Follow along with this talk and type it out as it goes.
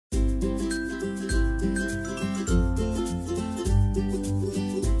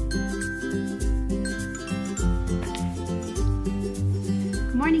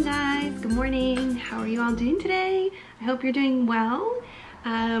morning, guys. Good morning. How are you all doing today? I hope you're doing well.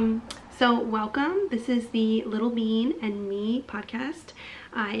 So welcome. This is the Littlebean and Me podcast.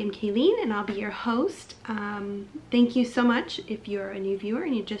 I am Kayleen and I'll be your host. Thank you so much if you're a new viewer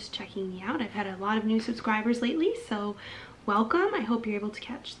and you're just checking me out. I've had a lot of new subscribers lately, so welcome. I hope you're able to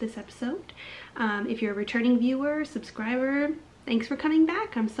catch this episode. If you're a returning viewer, subscriber, thanks for coming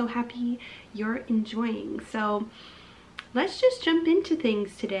back. I'm so happy you're enjoying. So let's just jump into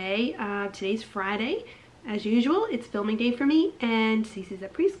things today. Today's Friday. As usual, it's filming day for me, and Cece's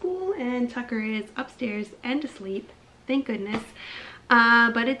at preschool and Tucker is upstairs and asleep. Thank goodness.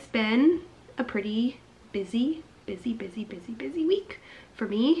 But it's been a pretty busy week for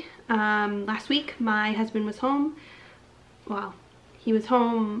me. Last week my husband was home. Well, he was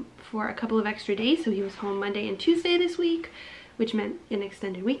home for a couple of extra days, so he was home Monday and Tuesday this week, which meant an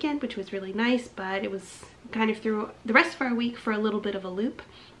extended weekend, which was really nice, but it was kind of threw the rest of our week for a little bit of a loop.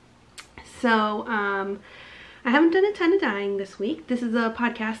 So I haven't done a ton of dyeing this week. This is a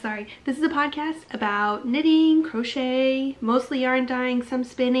podcast about knitting, crochet, mostly yarn dyeing, some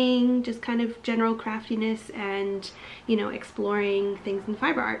spinning, just kind of general craftiness and, you know, exploring things in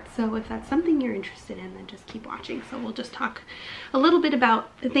fiber art. So if that's something you're interested in, then just keep watching. So we'll just talk a little bit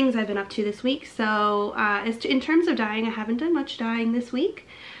about the things I've been up to this week. So in terms of dyeing, I haven't done much dyeing this week.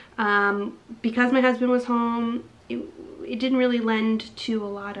 Because my husband was home, it didn't really lend to a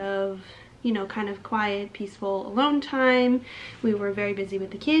lot of, you know, kind of quiet, peaceful, alone time. We were very busy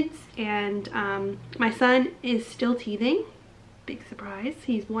with the kids, and my son is still teething. Big surprise,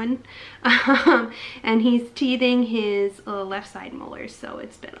 he's one. And he's teething his left side molars, so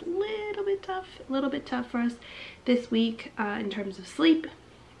it's been a little bit tough for us this week in terms of sleep,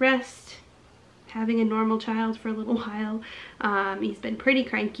 rest, having a normal child for a little while. He's been pretty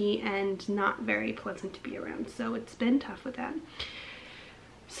cranky and not very pleasant to be around, so it's been tough with that.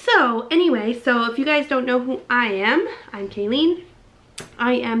 So anyway, so if you guys don't know who I am, I'm Kayleen.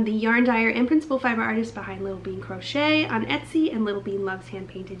 I am the yarn dyer and principal fiber artist behind Littlebean Crochet on Etsy and Littlebean Loves Hand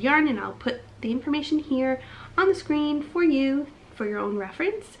Painted Yarn, and I'll put the information here on the screen for you for your own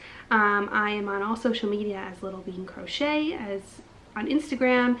reference. I am on all social media as Littlebean Crochet, as on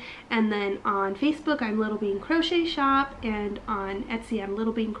Instagram, and then on Facebook I'm Littlebean Crochet Shop, and on Etsy I'm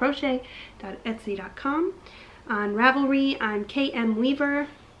littlebeancrochet.etsy.com. On Ravelry I'm KM Weaver,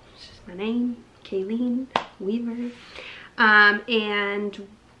 which is my name, Kayleen Weaver. And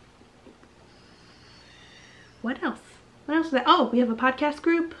what else? What else is that? Oh, we have a podcast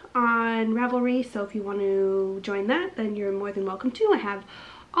group on Ravelry, so if you want to join that, then you're more than welcome to. I have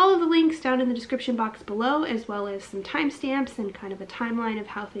all of the links down in the description box below, as well as some timestamps and kind of a timeline of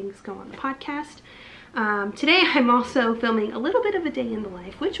how things go on the podcast. Today I'm also filming a little bit of a day in the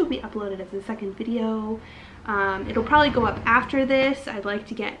life, which will be uploaded as a second video. It'll probably go up after this. I'd like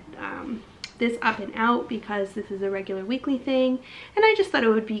to get this up and out because this is a regular weekly thing, and I just thought it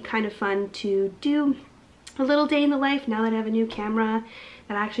would be kind of fun to do a little day in the life now that I have a new camera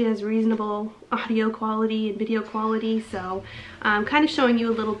that actually has reasonable audio quality and video quality. So I'm kind of showing you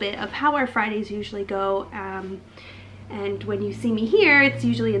a little bit of how our Fridays usually go, and when you see me here, it's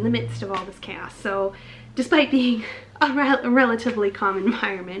usually in the midst of all this chaos, so despite being a relatively calm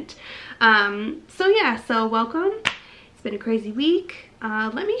environment. So yeah, so welcome. It's been a crazy week.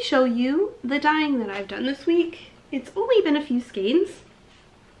 Let me show you the dyeing that I've done this week. It's only been a few skeins.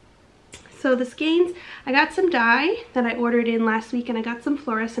 So the skeins, I got some dye that I ordered in last week, and I got some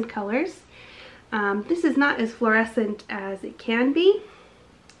fluorescent colors. This is not as fluorescent as it can be.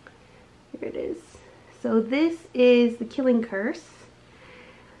 Here it is. So this is the Killing Curse.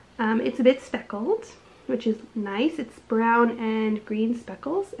 It's a bit speckled, which is nice. It's brown and green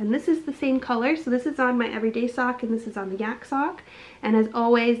speckles, and this is the same color. So this is on my everyday sock, and this is on the yak sock. And as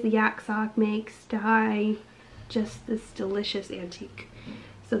always, the yak sock makes dye just this delicious antique.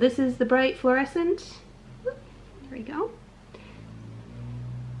 So this is the bright fluorescent. There we go.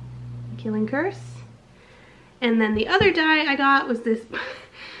 Killing Curse. And then the other dye I got was this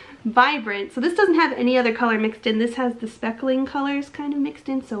vibrant. So this doesn't have any other color mixed in. This has the speckling colors kind of mixed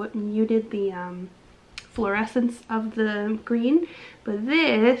in, so it muted the fluorescence of the green. But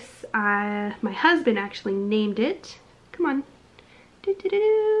this, my husband actually named it. Come on. It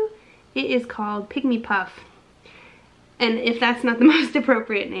is called Pygmy Puff. And if that's not the most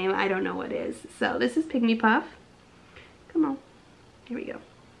appropriate name, I don't know what is. So this is Pygmy Puff. Come on. Here we go.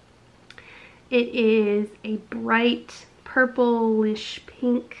 It is a bright purplish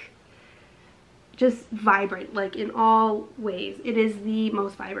pink, just vibrant, like in all ways. It is the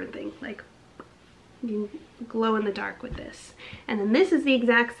most vibrant thing. Like, you glow in the dark with this. And then this is the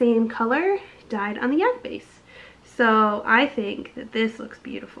exact same color dyed on the yak base. So I think that this looks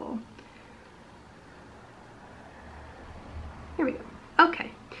beautiful. Here we go.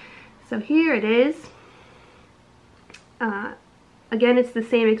 Okay, so here it is. Again, it's the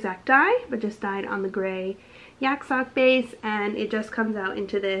same exact dye, but just dyed on the gray yak sock base, and it just comes out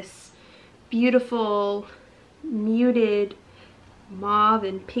into this beautiful muted mauve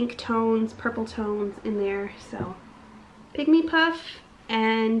and pink tones, purple tones in there. So Pygmy Puff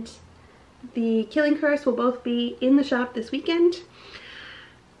and the Killing Curse will both be in the shop this weekend.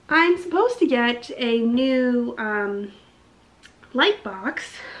 I'm supposed to get a new light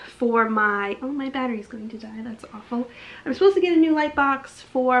box for my, oh, my battery's going to die, that's awful. I'm supposed to get a new light box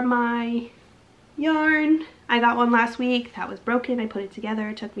for my yarn. I got one last week that was broken. I put it together.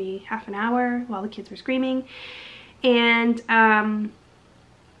 It took me half an hour while the kids were screaming, and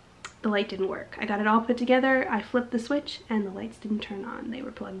the light didn't work. I got it all put together. I flipped the switch and the lights didn't turn on. They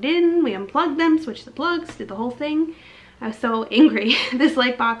were plugged in. We unplugged them, switched the plugs, did the whole thing. I was so angry. This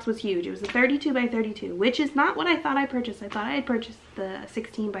light box was huge. It was a 32 by 32, which is not what I thought I purchased. I thought I had purchased the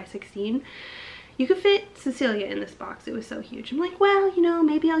 16 by 16. You could fit Cecilia in this box. It was so huge. I'm like, well, you know,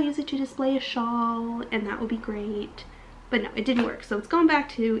 maybe I'll use it to display a shawl and that would be great. But no, it didn't work. So it's going back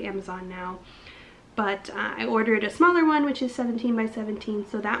to Amazon now. But I ordered a smaller one, which is 17 by 17.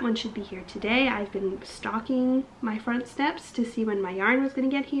 So that one should be here today. I've been stalking my front steps to see when my yarn was going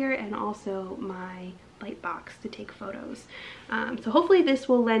to get here, and also my light box to take photos. So hopefully this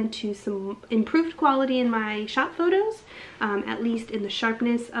will lend to some improved quality in my shop photos, at least in the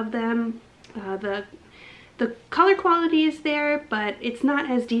sharpness of them. The color quality is there, but it's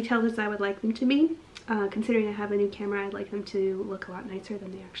not as detailed as I would like them to be. Considering I have a new camera, I'd like them to look a lot nicer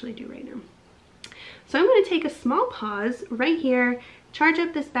than they actually do right now. So I'm going to take a small pause right here, charge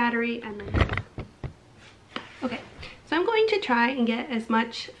up this battery, and then... Okay, so I'm going to try and get as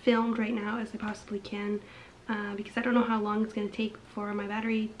much filmed right now as I possibly can, because I don't know how long it's going to take for my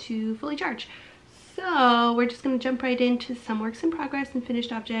battery to fully charge. So we're just going to jump right into some works in progress and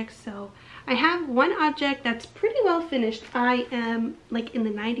finished objects. So I have one object that's pretty well finished. I am like in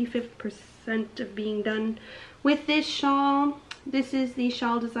the 95th percent of being done with this shawl. This is the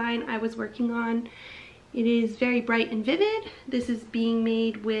shawl design I was working on. It is very bright and vivid. This is being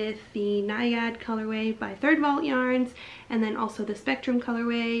made with the Naiad colorway by Third Vault Yarns, and then also the Spectrum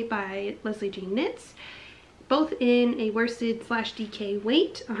colorway by Leslie Jean Knits, both in a worsted / DK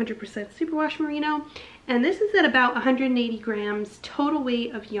weight, 100% superwash merino. And this is at about 180 grams total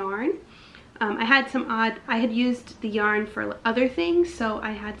weight of yarn. I had used the yarn for other things, so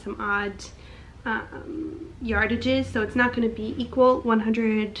I had some odd yardages, so it's not going to be equal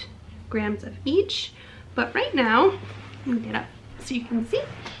 100 grams of each. But right now, let me get up so you can see,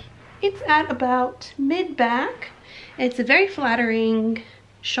 it's at about mid-back. It's a very flattering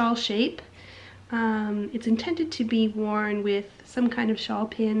shawl shape. It's intended to be worn with some kind of shawl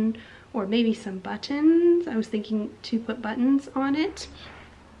pin or maybe some buttons. I was thinking to put buttons on it.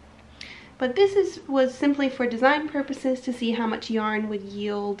 But this was simply for design purposes, to see how much yarn would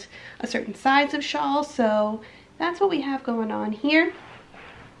yield a certain size of shawl. So that's what we have going on here.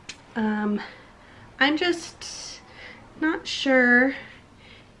 I'm just not sure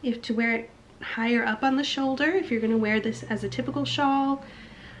if to wear it higher up on the shoulder, if you're going to wear this as a typical shawl,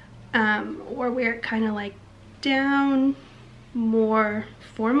 or wear it kind of like down, more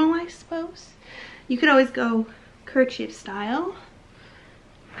formal, I suppose. You could always go kerchief style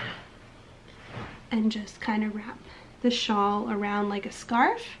and just kind of wrap the shawl around like a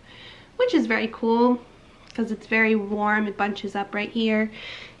scarf, which is very cool because it's very warm. It bunches up right here.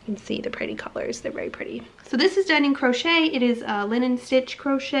 You can see the pretty colors, they're very pretty. So this is done in crochet. It is a linen stitch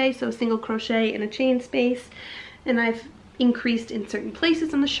crochet, so a single crochet in a chain space, and I've increased in certain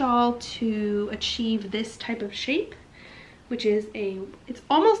places on the shawl to achieve this type of shape, which is it's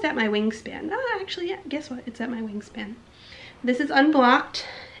almost at my wingspan. Actually, yeah, guess what, it's at my wingspan. This is unblocked,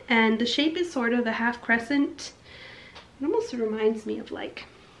 and the shape is sort of a half crescent. It almost reminds me of like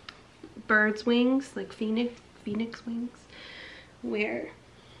bird's wings, like phoenix wings, where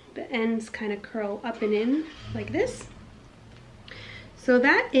the ends kind of curl up and in like this. So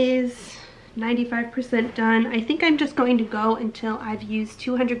that is 95% done. I think I'm just going to go until I've used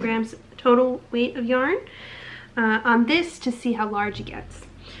 200 grams total weight of yarn on this to see how large it gets.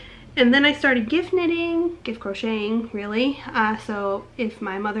 And then I started gift crocheting really. So if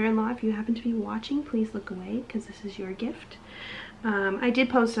my mother-in-law, if you happen to be watching, please look away because this is your gift. I did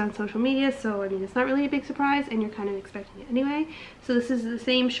post it on social media, so I mean it's not really a big surprise and you're kind of expecting it anyway. So this is the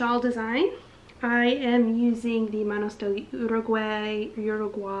same shawl design. I am using the Manos del Uruguay,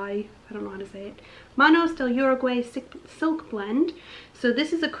 I don't know how to say it, Manos del Uruguay silk blend. So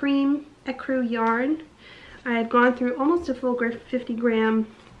this is a cream ecru yarn. I had gone through almost a full 50 gram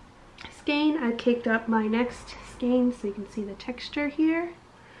skein. I caked up my next skein so you can see the texture here.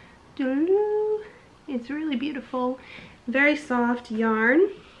 It's really beautiful, very soft yarn.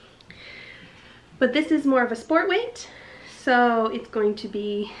 But this is more of a sport weight, so it's going to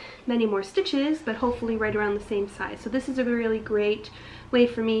be many more stitches, but hopefully right around the same size. So this is a really great way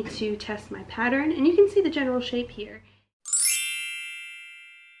for me to test my pattern, and you can see the general shape here.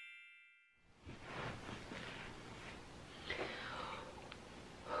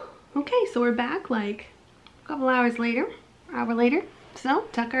 Okay, so we're back like a couple hours later, hour later. So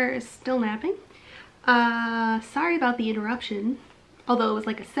Tucker is still napping. Sorry about the interruption, although it was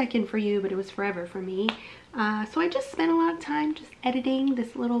like a second for you, but it was forever for me. So I just spent a lot of time just editing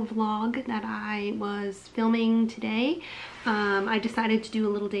this little vlog that I was filming today. I decided to do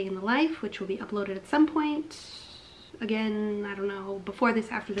a little day in the life, which will be uploaded at some point. Again, I don't know, before this,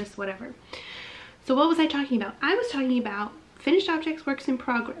 after this, whatever. So what was I talking about? I was talking about finished objects, works in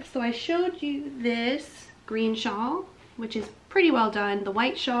progress. So I showed you this green shawl, which is pretty well done. The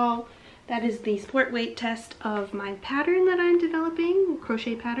white shawl, that is the sport weight test of my pattern that I'm developing,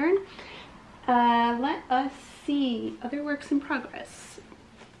 crochet pattern. Let us see other works in progress.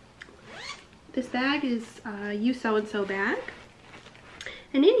 This bag is a You So and So bag.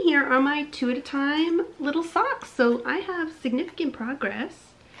 And in here are my 2 at a time little socks. So I have significant progress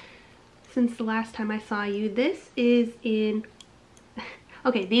since the last time I saw you. This is in,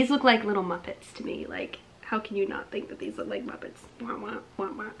 okay, these look like little Muppets to me. Like, how can you not think that these look like Muppets? Wah, wah,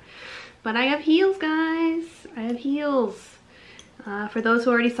 wah, wah. But I have heels, guys. I have heels. For those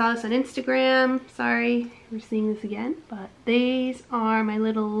who already saw this on Instagram, sorry we're seeing this again, but these are my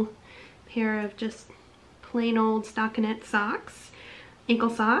little pair of just plain old stockinette socks, ankle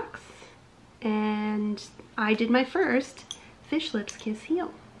socks, and I did my first Fish Lips Kiss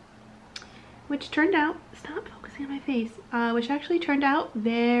heel, which turned out, stop focusing on my face, which actually turned out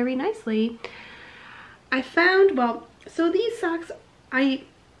very nicely. I found, well, so these socks, I'm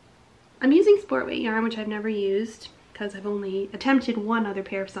using sport weight yarn, which I've never used because I've only attempted one other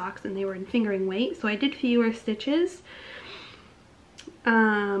pair of socks and they were in fingering weight, so I did fewer stitches.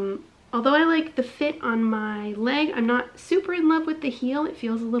 Although I like the fit on my leg, I'm not super in love with the heel. It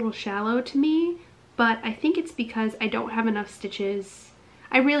feels a little shallow to me, but I think it's because I don't have enough stitches.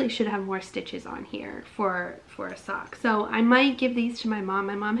 I really should have more stitches on here for a sock. So I might give these to my mom.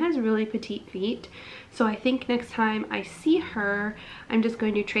 My mom has really petite feet, so I think next time I see her, I'm just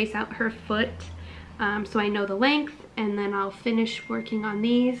going to trace out her foot so I know the length, and then I'll finish working on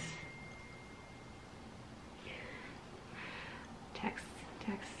these. Text.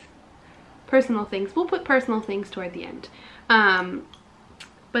 Personal things. We'll put personal things toward the end.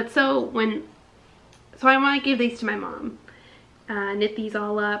 But so I want to give these to my mom. Knit these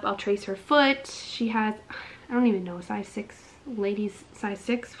all up. I'll trace her foot. She has, I don't even know, size 6, ladies size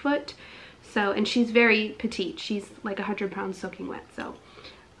 6 foot. So, and she's very petite. She's like 100 pounds soaking wet. So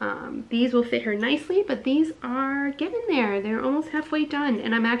these will fit her nicely, but these are getting there. They're almost halfway done,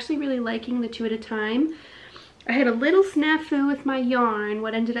 and I'm actually really liking the 2 at a time. I had a little snafu with my yarn.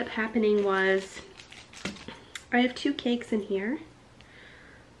 What ended up happening was I have 2 cakes in here.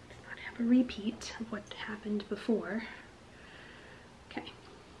 Let's not have a repeat of what happened before. Okay,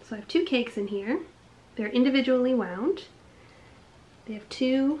 so I have 2 cakes in here. They're individually wound. They have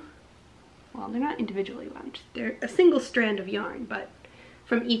 2, well, they're not individually wound. They're a single strand of yarn, but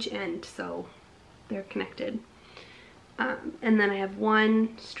from each end, so they're connected. And then I have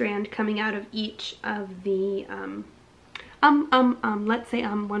 1 strand coming out of each of the, let's say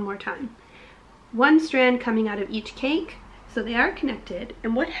one more time. 1 strand coming out of each cake, so they are connected.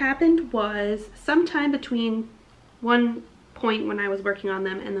 And what happened was, sometime between one point when I was working on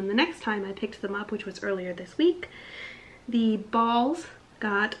them and then the next time I picked them up, which was earlier this week, the balls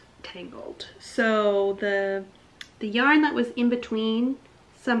got tangled. So the yarn that was in between,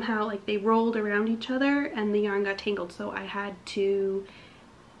 somehow like they rolled around each other and the yarn got tangled, so I had to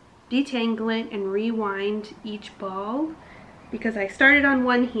detangle it and rewind each ball because I started on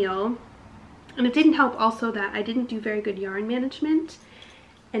one heel, and it didn't help also that I didn't do very good yarn management.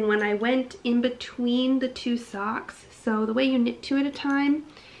 And when I went in between the 2 socks, so the way you knit 2 at a time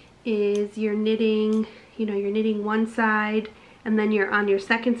is you're knitting, you know, you're knitting one side and then you're on your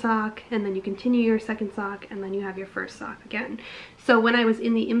second sock, and then you continue your second sock, and then you have your first sock again. So when I was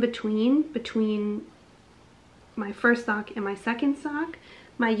in the in-between, between my first sock and my second sock,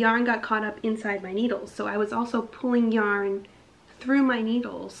 my yarn got caught up inside my needles. So I was also pulling yarn through my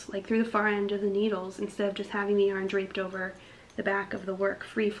needles, like through the far end of the needles, instead of just having the yarn draped over the back of the work,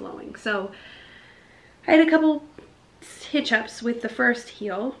 free-flowing. So I had a couple hitch-ups with the first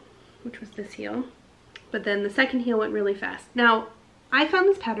heel, which was this heel. but then the second heel went really fast. Now, I found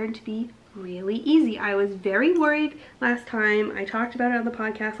this pattern to be really easy. I was very worried last time. I talked about it on the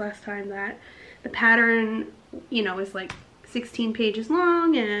podcast last time that the pattern, you know, is like 16 pages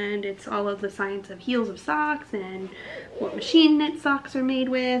long, and it's all of the science of heels of socks and what machine knit socks are made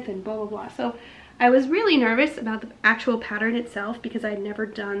with and blah blah blah. So I was really nervous about the actual pattern itself because I'd never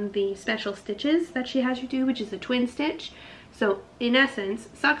done the special stitches that she has you do, which is a twin stitch. So in essence,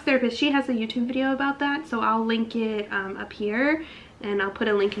 Socks Therapist, she has a YouTube video about that, so I'll link it up here, and I'll put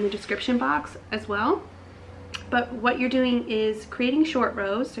a link in the description box as well. But what you're doing is creating short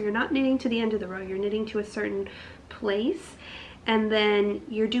rows, so you're not knitting to the end of the row, you're knitting to a certain place, and then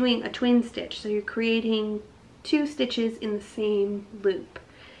you're doing a twin stitch, so you're creating 2 stitches in the same loop.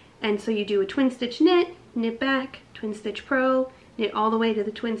 And so you do a twin stitch knit, knit back, twin stitch purl, knit all the way to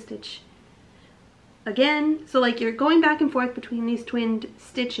the twin stitch again. So like you're going back and forth between these twinned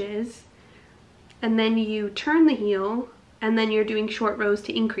stitches, and then you turn the heel, and then you're doing short rows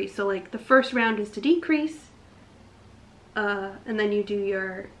to increase. So like the first round is to decrease, and then you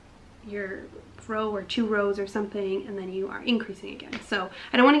do your row or 2 rows or something, and then you are increasing again. So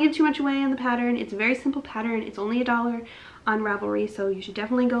I don't want to give too much away on the pattern. It's a very simple pattern. It's only $1 on Ravelry, so you should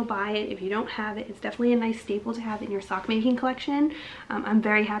definitely go buy it if you don't have it. It's definitely a nice staple to have in your sock making collection. I'm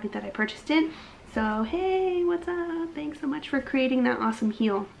very happy that I purchased it. So hey, what's up? Thanks so much for creating that awesome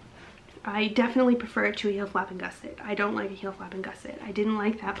heel. I definitely prefer it to a heel flap and gusset. I don't like a heel flap and gusset. I didn't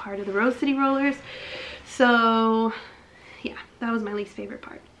like that part of the Rose City rollers. So yeah, that was my least favorite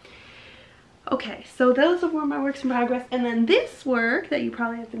part. Okay, so those were my works in progress, and then this work that you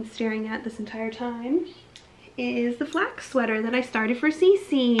probably have been staring at this entire time is the flax sweater that I started for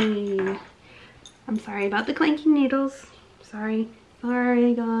Cece. I'm sorry about the clanking needles. Sorry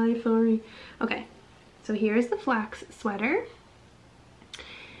guys, sorry. Okay, so here's the flax sweater.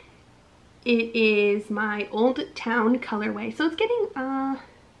 It is my Old Town colorway, so it's getting a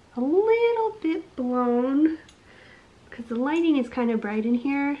little bit blown because the lighting is kind of bright in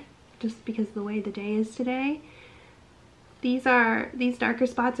here, just because of the way the day is today. These darker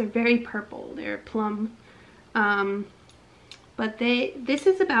spots are very purple. They're plum. But this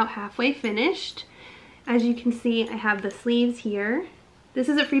is about halfway finished. As you can see, I have the sleeves here. This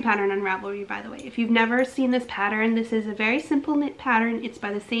is a free pattern on Ravelry, by the way. If you've never seen this pattern, this is a very simple knit pattern. It's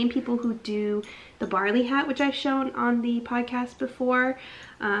by the same people who do the barley hat, which I've shown on the podcast before.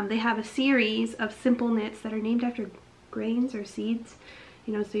 They have a series of simple knits that are named after grains or seeds.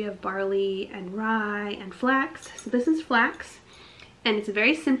 You know, so you have barley and rye and flax. So this is flax, and it's a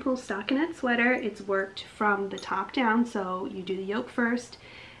very simple stockinette sweater. It's worked from the top down, so you do the yoke first,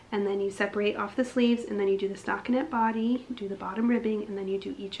 and then you separate off the sleeves, and then you do the stockinette body, do the bottom ribbing, and then you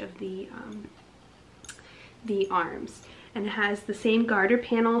do each of the arms. And it has the same garter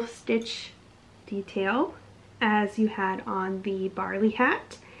panel stitch detail as you had on the barley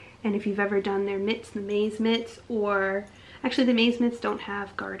hat. And if you've ever done their mitts, the maize mitts, or actually the maize mitts don't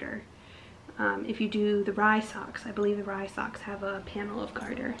have garter. If you do the rye socks, I believe the rye socks have a panel of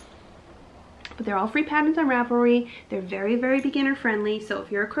garter. But they're all free patterns on Ravelry. They're very, very beginner friendly. So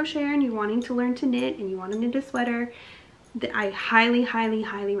if you're a crocheter and you're wanting to learn to knit and you want to knit a sweater, I highly, highly,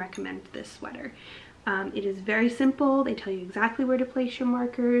 highly recommend this sweater. It is very simple. They tell you exactly where to place your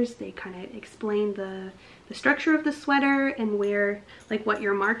markers. They kind of explain the structure of the sweater and where, like, what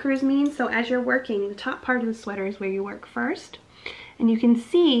your markers mean. So as you're working, the top part of the sweater is where you work first. And you can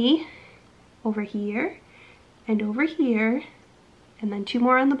see over here and over here, and then 2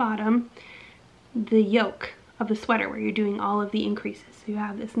 more on the bottom, the yoke of the sweater where you're doing all of the increases. So you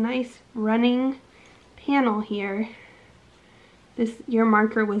have this nice running panel here. Your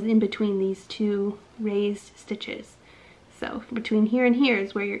marker was in between these 2 raised stitches. So between here and here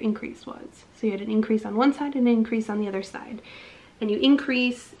is where your increase was. So you had an increase on one side and an increase on the other side. And you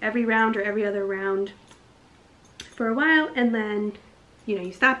increase every round or every other round for a while, and then, you know,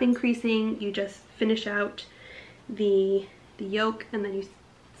 you stop increasing, you just finish out the yoke, and then you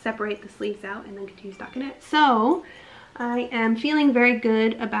separate the sleeves out and then continue stockinette. So I am feeling very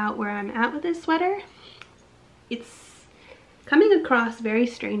good about where I'm at with this sweater. It's coming across very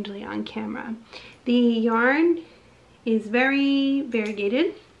strangely on camera. The yarn is very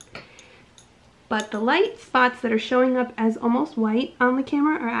variegated, but the light spots that are showing up as almost white on the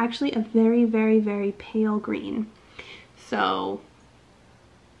camera are actually a very, very, very pale green. So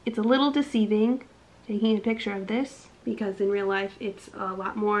it's a little deceiving taking a picture of this, because in real life it's a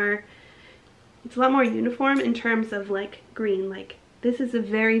lot more uniform in terms of like green. Like this is a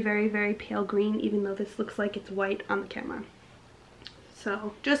very, very, very pale green, even though this looks like it's white on the camera.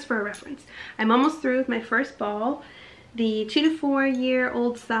 So just for a reference, I'm almost through with my first ball. The 2 to 4 year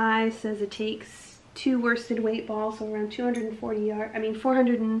old size says it takes 2 worsted weight balls, so around 240 yards. I mean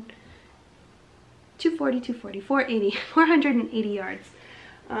 480 yards.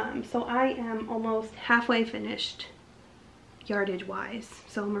 So I am almost halfway finished yardage wise,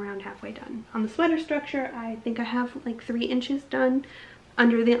 so I'm around halfway done. On the sweater structure, I think I have like 3 inches done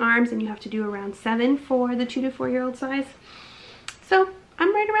under the arms, and you have to do around 7 for the 2 to 4 year old size. So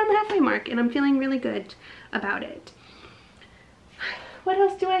I'm right around the halfway mark, and I'm feeling really good about it. What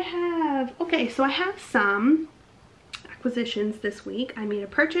else do I have? Okay, so I have some acquisitions this week. I made a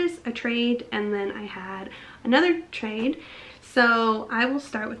purchase, a trade, and then I had another trade. So I will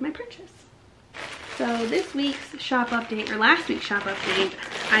start with my purchase. So this week's shop update, or last week's shop update,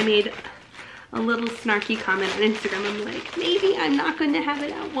 I made a little snarky comment on Instagram. I'm like, maybe I'm not going to have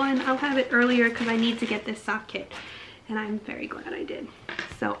it at 1. I'll have it earlier because I need to get this sock kit. And I'm very glad I did.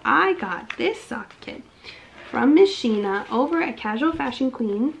 So I got this sock kit from Miss Sheena over at Casual Fashion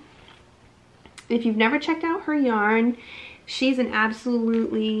Queen. If you've never checked out her yarn, she's an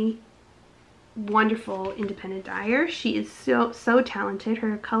absolutely wonderful independent dyer. She is so talented.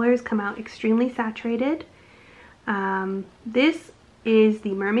 Her colors come out extremely saturated. This is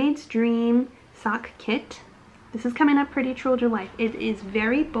the Mermaid's Dream sock kit. This is coming up pretty true to life. It is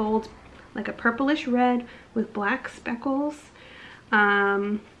very bold, like a purplish red with black speckles.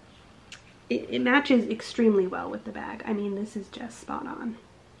 It matches extremely well with the bag. I mean, this is just spot on.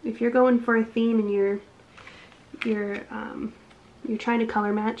 If you're going for a theme and you're trying to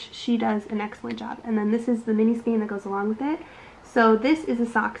color match, she does an excellent job. And then this is the mini skein that goes along with it. So this is a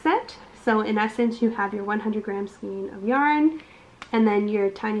sock set. So in essence, you have your 100-gram skein of yarn, and then your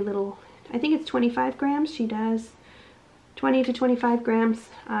tiny little, I think it's 25 grams. She does 20 to 25 grams.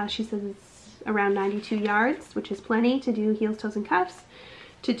 She says it's around 92 yards, which is plenty to do heels, toes, and cuffs,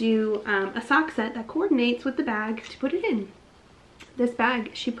 to do a sock set that coordinates with the bag to put it in. This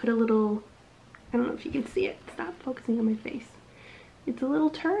bag, she put a little, I don't know if you can see it. Stop focusing on my face. It's a little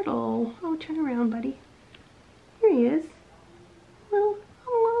turtle. Oh, turn around, buddy. Here he is. A little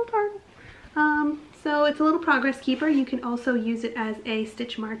turtle. So it's a little progress keeper. You can also use it as a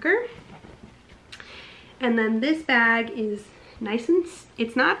stitch marker. And then this bag is nice and,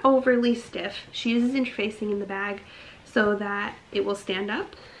 it's not overly stiff. She uses interfacing in the bag so that it will stand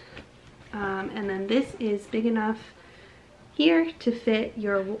up. And then this is big enough here to fit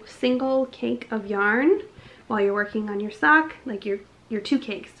your single cake of yarn while you're working on your sock, like your 2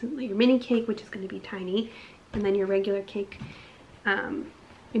 cakes, your mini cake, which is going to be tiny, and then your regular cake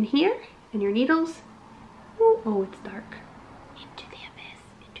in here, and your needles. Oh, it's dark. Into the abyss,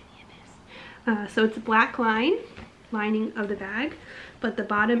 into the abyss. So it's a black lining of the bag, but the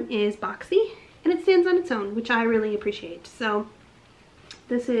bottom is boxy, and it stands on its own, which I really appreciate. So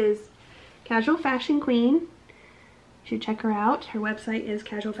this is Casual Fashion Queen. You should check her out. Her website is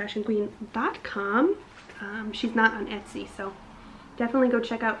casualfashionqueen.com. She's not on Etsy, so definitely go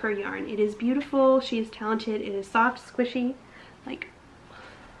check out her yarn. It is beautiful. She is talented. It is soft, squishy. Like,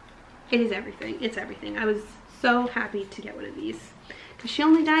 it is everything. It's everything. I was so happy to get one of these because she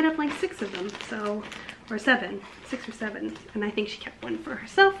only dyed up like 6 of them, so, or 7, 6 or 7, and I think she kept one for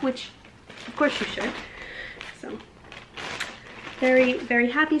herself, which of course she should. So very,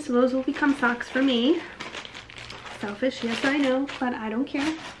 very happy. So those will become socks for me. Selfish, yes, I know, but I don't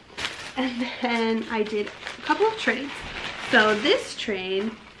care. And then I did a couple of trades. So this trade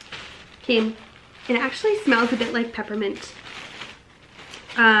came, it actually smells a bit like peppermint.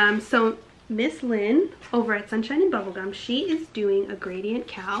 So Miss Lynn over at Sunshine and Bubblegum, she is doing a gradient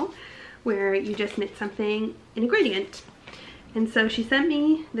cowl where you just knit something in a gradient. And so she sent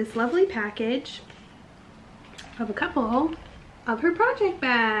me this lovely package of a couple of her project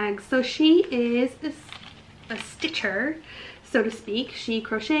bags. So she is a stitcher, so to speak. She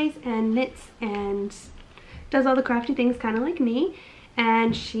crochets and knits and does all the crafty things kind of like me,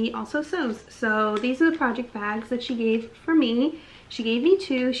 and she also sews. So these are the project bags that she gave for me. She gave me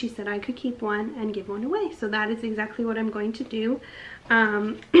 2. She said I could keep one and give one away, so that is exactly what I'm going to do.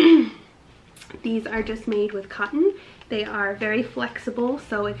 These are just made with cotton. They are very flexible,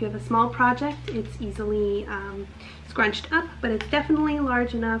 so if you have a small project, it's easily scrunched up, but it's definitely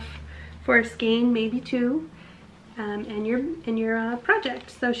large enough for a skein, maybe 2, and your project.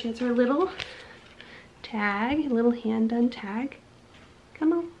 So she has her little tag, little hand done tag.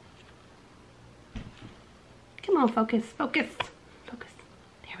 Come on. Come on, focus, focus, focus.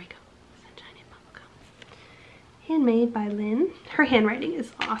 There we go. Sunshine and Bubblegum. Handmade by Lynn. Her handwriting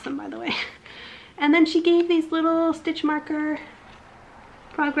is awesome, by the way. And then she gave these little stitch marker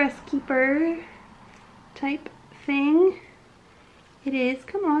progress keeper type thing. It is,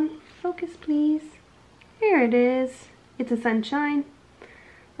 come on, focus please. Here it is. It's a sunshine.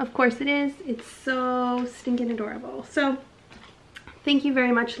 Of course it is. It's so stinking adorable. So thank you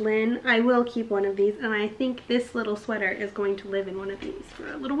very much, Lynn. I will keep one of these, and I think this little sweater is going to live in one of these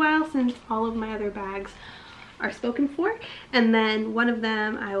for a little while since all of my other bags are spoken for. And then one of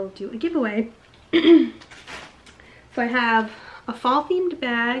them I will do a giveaway. So I have a fall themed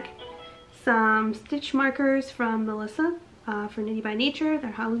bag, some stitch markers from Melissa for Knitty by Nature,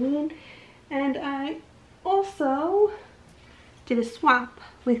 they're Halloween, and I also did a swap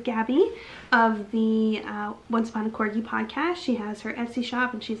with Gabby of the Once Upon a Corgi podcast. She has her Etsy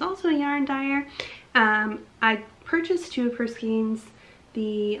shop and she's also a yarn dyer. I purchased 2 of her skeins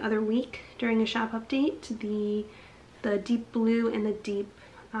the other week during a shop update, the deep blue and the deep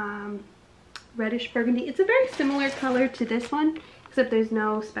reddish burgundy. It's a very similar color to this one, except there's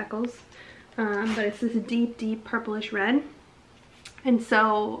no speckles, but it's this deep purplish red. And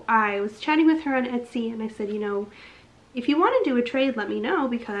so I was chatting with her on Etsy and I said, you know, if you want to do a trade, let me know,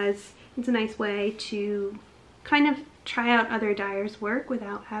 because it's a nice way to kind of try out other dyers' work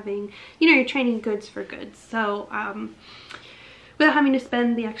without having, you know, you're trading goods for goods. So without having to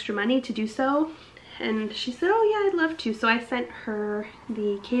spend the extra money to do so. And she said, oh yeah, I'd love to. So I sent her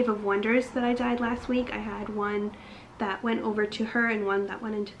the Cave of Wonders that I dyed last week. I had one that went over to her and one that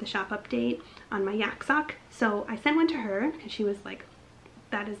went into the shop update on my yak sock. So I sent one to her and she was like,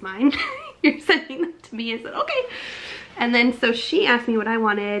 that is mine. You're sending them to me. I said, okay. And then so she asked me what I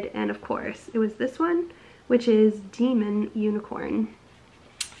wanted, and of course it was this one, which is Demon Unicorn.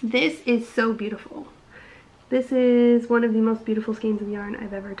 This is so beautiful. This is one of the most beautiful skeins of yarn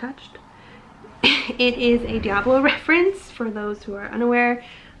I've ever touched. It is a Diablo reference for those who are unaware.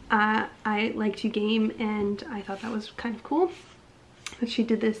 I like to game and I thought that was kind of cool. But she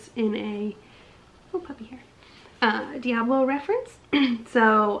did this in a, oh, puppy hair, Diablo reference.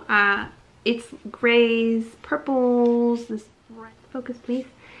 So it's grays, purples, this red, focus please.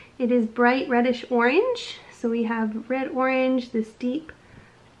 It is bright reddish orange. So we have red orange, this deep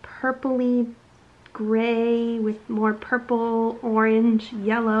purpley gray with more purple, orange,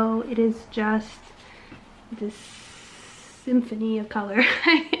 yellow. It is just this symphony of color.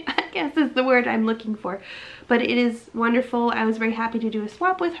 I guess is the word I'm looking for, but it is wonderful. I was very happy to do a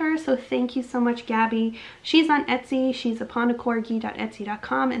swap with her, so thank you so much, Gabby. She's on Etsy. She's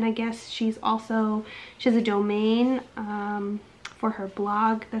uponacorgi.etsy.com, and I guess she has a domain for her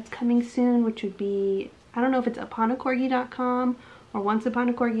blog that's coming soon, which would be, I don't know if it's uponacorgi.com or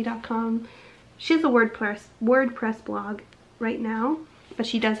onceuponacorgi.com. She has a WordPress blog right now, but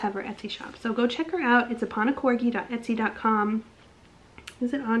she does have her Etsy shop. So go check her out. It's uponacorgi.etsy.com.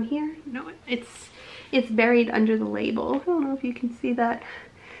 Is it on here? No, it's buried under the label. I don't know if you can see that.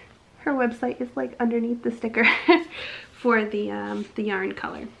 Her website is like underneath the sticker for the yarn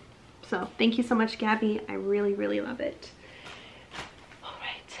color. So thank you so much, Gabby. I really love it. All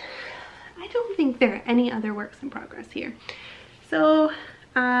right. I don't think there are any other works in progress here. So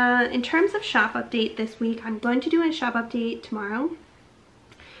in terms of shop update this week, I'm going to do a shop update tomorrow.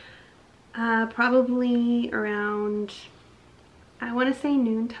 Probably around, I want to say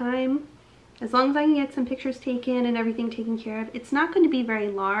noontime. As long as I can get some pictures taken and everything taken care of. It's not going to be very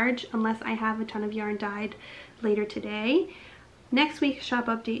large unless I have a ton of yarn dyed later today. Next week's shop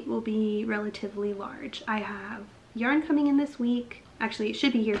update will be relatively large. I have yarn coming in this week. Actually, it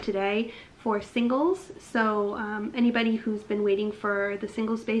should be here today for singles. So anybody who's been waiting for the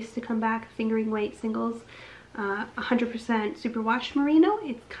singles base to come back, fingering weight singles, 100% superwash merino,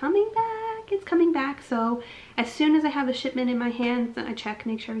 it's coming back. It's coming back. So as soon as I have a shipment in my hands, I check,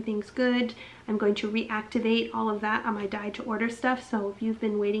 make sure everything's good. I'm going to reactivate all of that on my dye to order stuff. So if you've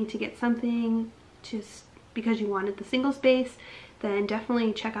been waiting to get something just because you wanted the singles base, then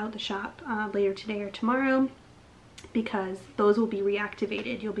definitely check out the shop later today or tomorrow, because those will be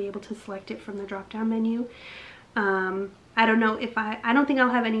reactivated. You'll be able to select it from the drop down menu. I don't know if I don't think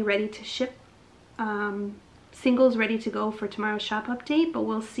I'll have any ready to ship singles ready to go for tomorrow's shop update, but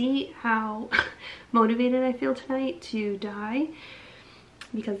we'll see how motivated I feel tonight to dye,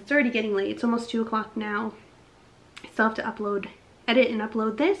 because it's already getting late. It's almost 2 o'clock now. I still have to edit and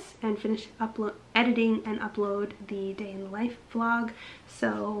upload this and finish editing and upload the day in the life vlog.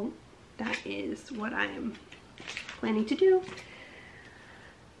 So that is what I am planning to do.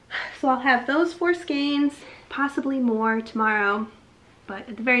 So I'll have those 4 skeins, possibly more tomorrow, but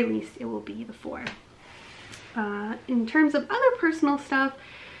at the very least it will be the 4. In terms of other personal stuff,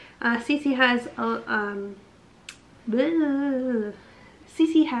 Cece has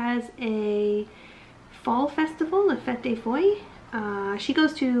a fall festival, a Fête des Foy. She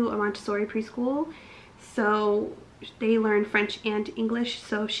goes to a Montessori preschool, so they learn French and English,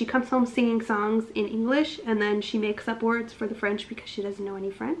 so she comes home singing songs in English and then she makes up words for the French because she doesn't know any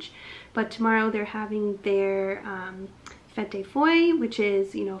French. But tomorrow they're having their fête des feuilles, which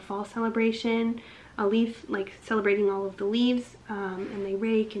is, you know, fall celebration, a leaf, like celebrating all of the leaves, and they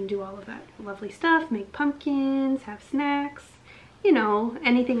rake and do all of that lovely stuff, make pumpkins, have snacks, you know,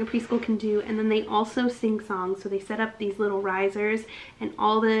 anything a preschool can do. And then they also sing songs. So they set up these little risers, and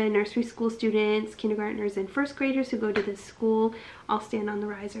all the nursery school students, kindergartners, and first graders who go to this school all stand on the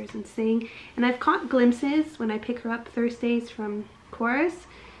risers and sing. And I've caught glimpses when I pick her up Thursdays from chorus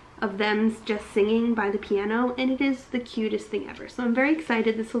of them just singing by the piano, and it is the cutest thing ever. So I'm very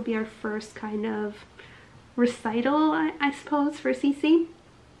excited. This will be our first kind of recital, I suppose, for Cece.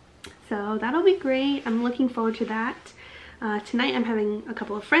 So that'll be great. I'm looking forward to that. Tonight I'm having a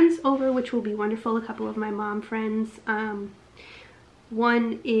couple of friends over, which will be wonderful, a couple of my mom friends.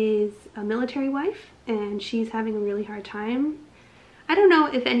 One is a military wife, and she's having a really hard time. I don't know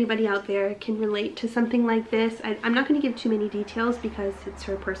if anybody out there can relate to something like this. I'm not going to give too many details because it's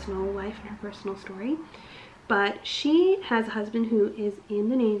her personal life and her personal story. But she has a husband who is in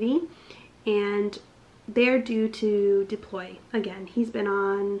the Navy, and they're due to deploy again. He's been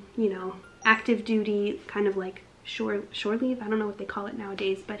on, you know, active duty, kind of like shore leave. I don't know what they call it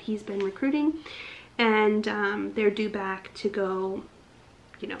nowadays, but he's been recruiting, and they're due back to go,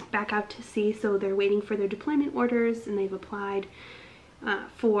 you know, back out to sea. So they're waiting for their deployment orders, and they've applied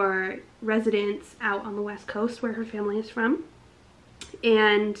for residence out on the West Coast where her family is from.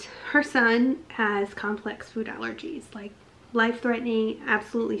 And her son has complex food allergies, like life-threatening,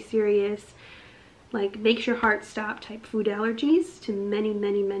 absolutely serious, like makes your heart stop type food allergies to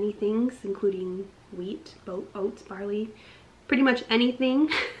many things, including wheat, oats, barley, pretty much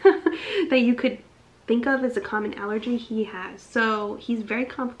anything that you could think of as a common allergy he has. So he's a very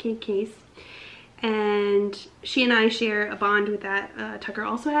complicated case, and she and I share a bond with that. Tucker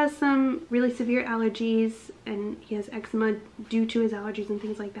also has some really severe allergies, and he has eczema due to his allergies and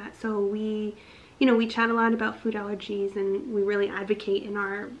things like that. So we, you know, we chat a lot about food allergies, and we really advocate in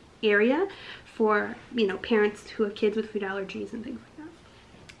our area for, you know, parents who have kids with food allergies and things like that.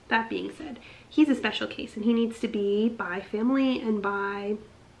 That being said, he's a special case, and he needs to be by family and by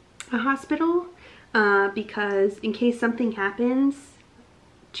a hospital, because in case something happens,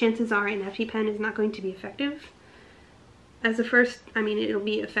 chances are an EpiPen is not going to be effective. As a first, I mean, it'll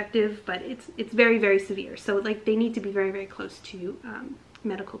be effective, but it's very severe. So like they need to be very close to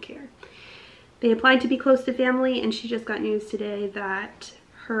medical care. They applied to be close to family, and she just got news today that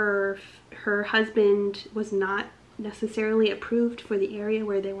her husband was not necessarily approved for the area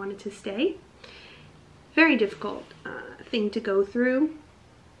where they wanted to stay. Very difficult thing to go through.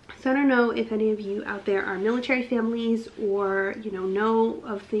 So I don't know if any of you out there are military families, or, you know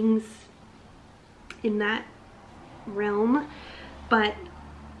of things in that realm, but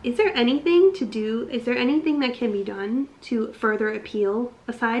is there anything to do? Is there anything that can be done to further appeal,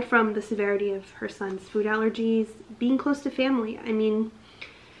 aside from the severity of her son's food allergies, being close to family? I mean,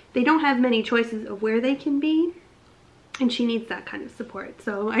 they don't have many choices of where they can be, and she needs that kind of support.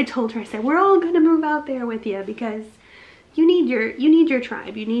 So I told her, I said, we're all gonna move out there with you, because you need your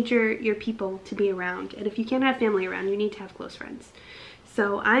tribe, you need your people to be around. And if you can't have family around, you need to have close friends.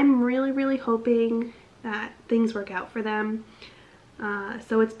 So I'm really hoping that things work out for them.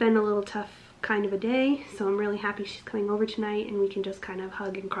 So it's been a little tough kind of a day, so I'm really happy she's coming over tonight, and we can just kind of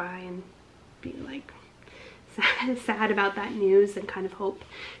hug and cry and be like sad about that news and kind of hope.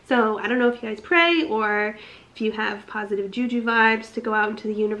 So I don't know if you guys pray, or if you have positive Juju vibes to go out into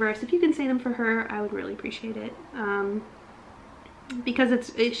the universe. If you can say them for her, I would really appreciate it,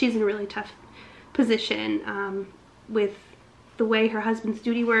 because she's in a really tough position with the way her husband's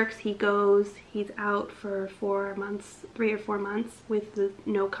duty works. He's out for 3 or 4 months with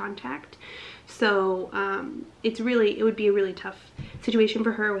no contact. So it would be a really tough situation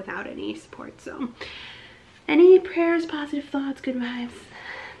for her without any support. So any prayers, positive thoughts, good vibes,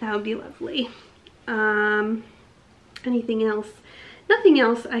 that would be lovely. Anything else? Nothing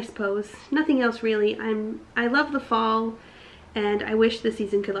else, I suppose. Nothing else really. I love the fall, and I wish the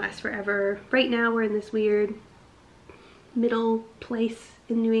season could last forever. Right now we're in this weird middle place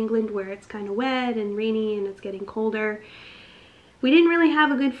in New England where it's kind of wet and rainy and it's getting colder. We didn't really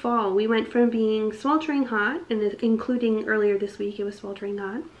have a good fall. We went from being sweltering hot, and including earlier this week it was sweltering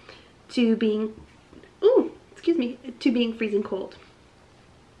hot, to being, to being freezing cold.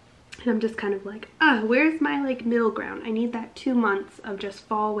 And I'm just kind of like, where's my like middle ground? I need that 2 months of just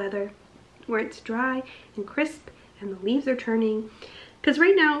fall weather where it's dry and crisp and the leaves are turning. Because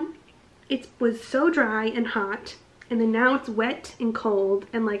right now it was so dry and hot, and then now it's wet and cold,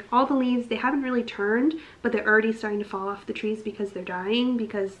 and like all the leaves, they haven't really turned, but they're already starting to fall off the trees because they're dying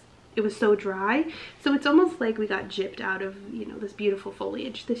because it was so dry. So it's almost like we got gypped out of, you know, this beautiful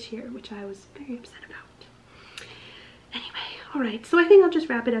foliage this year, which I was very upset about. Anyway, all right, so I think I'll just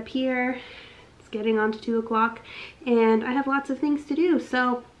wrap it up here. It's getting on to 2 o'clock and I have lots of things to do.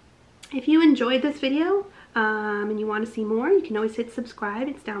 So if you enjoyed this video and you want to see more, you can always hit subscribe.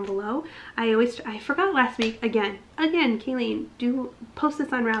 It's down below. I forgot last week, again, Kayleen, do post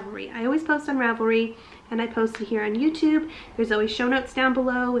this on Ravelry. I always post on Ravelry and I post it here on YouTube. There's always show notes down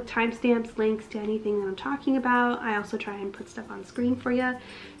below with timestamps, links to anything that I'm talking about. I also try and put stuff on screen for you.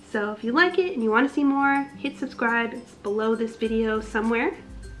 So if you like it and you want to see more, hit subscribe. It's below this video somewhere.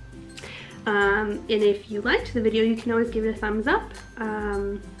 And if you liked the video, you can always give it a thumbs up.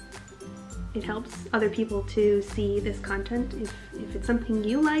 It helps other people to see this content. If it's something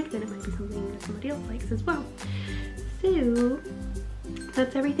you like, then it might be something that somebody else likes as well. So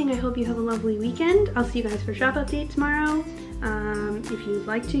that's everything. I hope you have a lovely weekend. I'll see you guys for shop update tomorrow. If you'd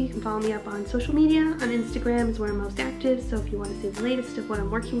like to, you can follow me up on social media. On Instagram is where I'm most active, so if you want to see the latest of what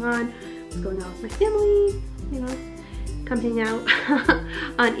I'm working on, what's going on with my family, you know, come hang out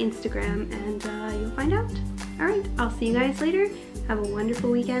on Instagram and you'll find out. Alright, I'll see you guys later. Have a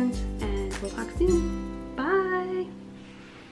wonderful weekend and we'll talk soon.